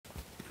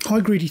Hi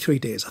greedy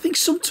 3Ds. I think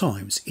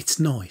sometimes it's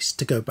nice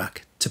to go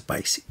back to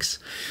basics.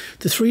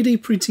 The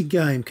 3D printing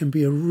game can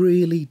be a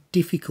really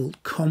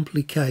difficult,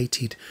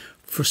 complicated,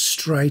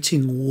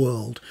 frustrating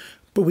world,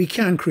 but we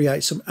can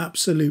create some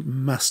absolute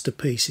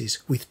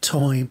masterpieces with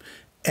time,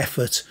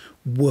 effort,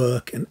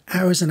 work, and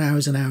hours and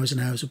hours and hours and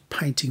hours of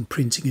painting,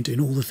 printing, and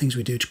doing all the things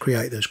we do to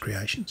create those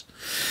creations.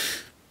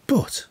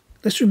 But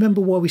let's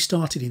remember why we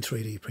started in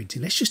 3D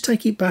printing. Let's just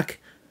take it back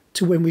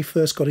to when we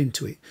first got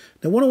into it.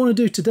 Now what I want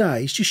to do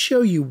today is just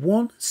show you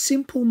one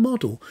simple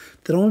model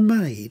that I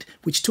made,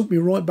 which took me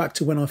right back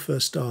to when I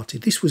first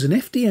started. This was an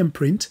FDM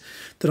print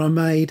that I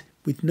made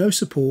with no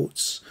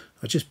supports.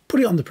 I just put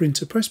it on the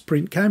printer, pressed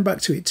print, came back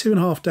to it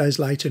 2.5 days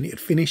later and it had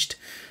finished.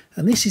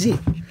 And this is it.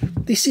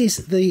 This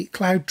is the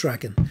Cloud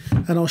Dragon.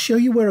 And I'll show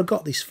you where I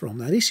got this from.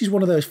 Now this is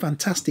one of those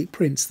fantastic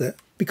prints that,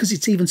 because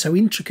it's even so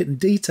intricate and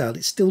detailed,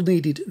 it still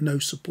needed no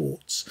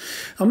supports.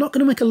 I'm not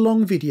going to make a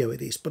long video of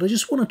this, but I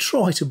just want to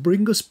try to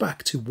bring us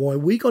back to why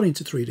we got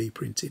into 3D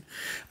printing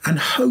and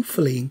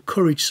hopefully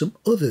encourage some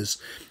others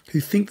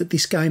who think that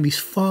this game is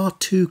far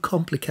too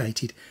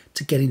complicated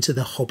to get into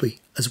the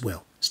hobby as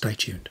well. Stay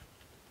tuned.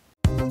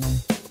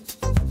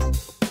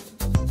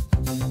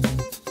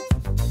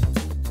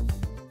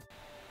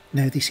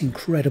 Now this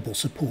incredible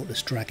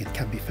supportless dragon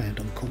can be found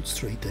on Cults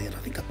 3D, and I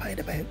think I paid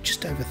about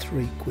just over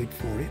 £3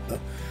 for it, but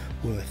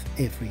worth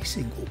every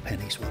single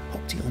penny. So I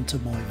popped it onto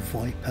my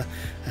Viper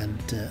and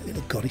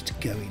it got it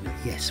going.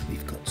 Yes,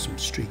 we've got some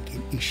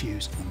stringing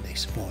issues on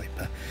this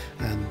Viper,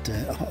 and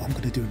I'm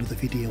going to do another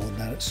video on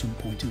that at some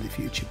point in the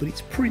future, but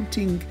it's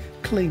printing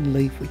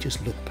cleanly. We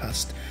just looked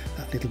past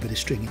that little bit of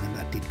stringing and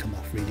that did come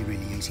off really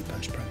easy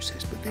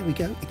post-process. But there we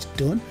go, it's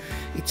done.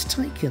 It's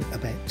taken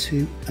about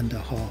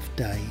 2.5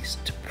 days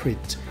to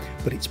print,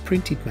 but it's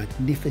printed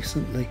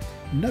magnificently.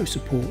 No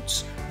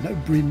supports, no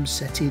brim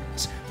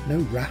settings, no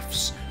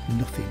rafts,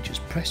 nothing,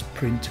 just press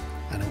print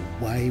and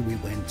away we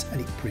went,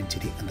 and it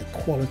printed it, and the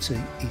quality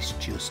is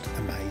just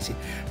amazing.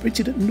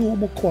 Printed at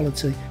normal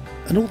quality,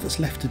 and all that's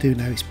left to do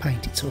now is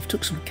paint it. So I've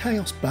took some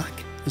Chaos back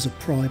as a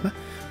primer,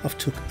 I've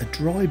took a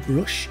dry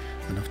brush,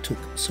 and I've took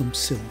some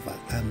silver.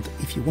 And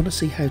if you want to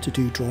see how to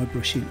do dry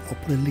brushing, I'll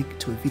put a link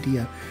to a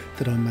video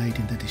that I made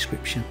in the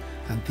description,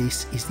 and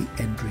this is the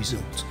end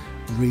result.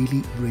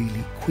 Really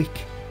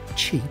quick,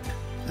 cheap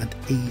and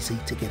easy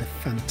to get a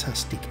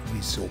fantastic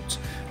result,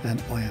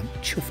 and I am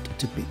chuffed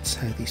to bits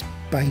how this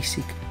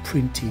basic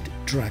printed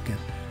dragon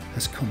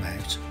has come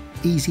out.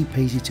 Easy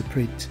peasy to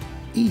print,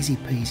 easy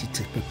peasy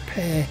to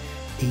prepare,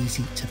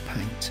 easy to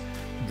paint.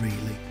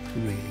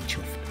 Really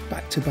chuffed.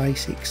 Back to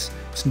basics.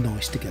 It's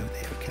nice to go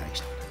there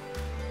occasionally.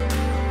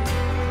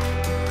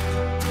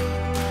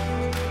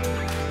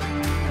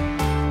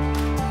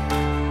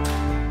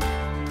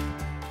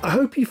 I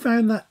hope you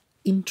found that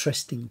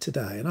interesting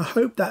today, and I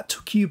hope that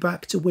took you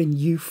back to when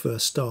you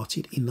first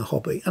started in the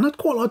hobby. And I'd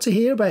quite like to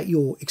hear about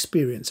your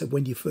experience of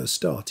when you first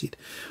started.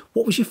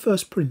 What was your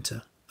first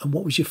printer and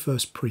what was your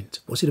first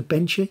print? Was it a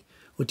Benchy,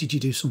 or did you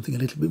do something a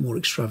little bit more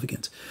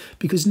extravagant?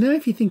 Because now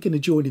if you're thinking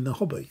of joining the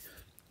hobby,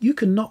 you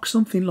can knock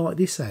something like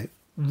this out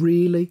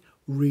really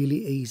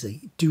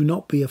easy. Do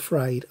not be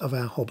afraid of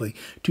our hobby.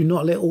 Do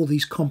not let all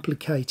these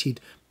complicated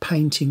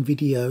painting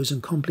videos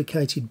and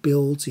complicated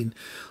builds in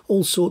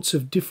all sorts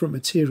of different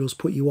materials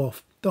put you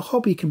off. The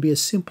hobby can be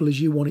as simple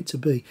as you want it to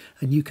be,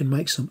 and you can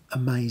make some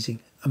amazing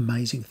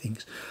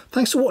things.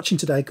 Thanks for watching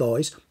today,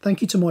 guys.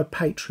 Thank you to my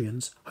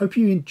Patreons. Hope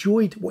you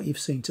enjoyed what you've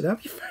seen today.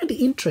 Hope you found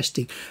it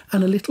interesting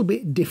and a little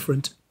bit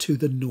different to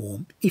the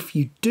norm. If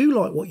you do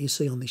like what you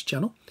see on this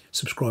channel,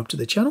 subscribe to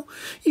the channel.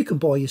 You can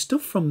buy your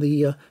stuff from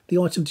the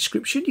item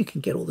description. You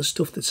can get all the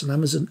stuff that's an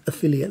Amazon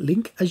affiliate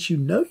link. As you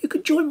know, you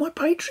can join my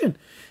Patreon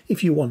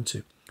if you want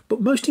to. But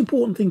most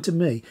important thing to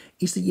me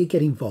is that you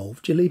get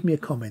involved, you leave me a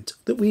comment,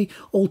 that we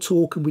all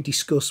talk and we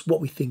discuss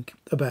what we think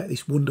about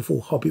this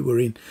wonderful hobby we're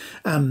in,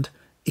 and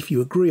if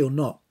you agree or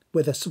not,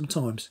 whether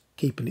sometimes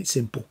keeping it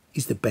simple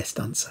is the best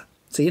answer.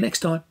 See you next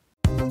time.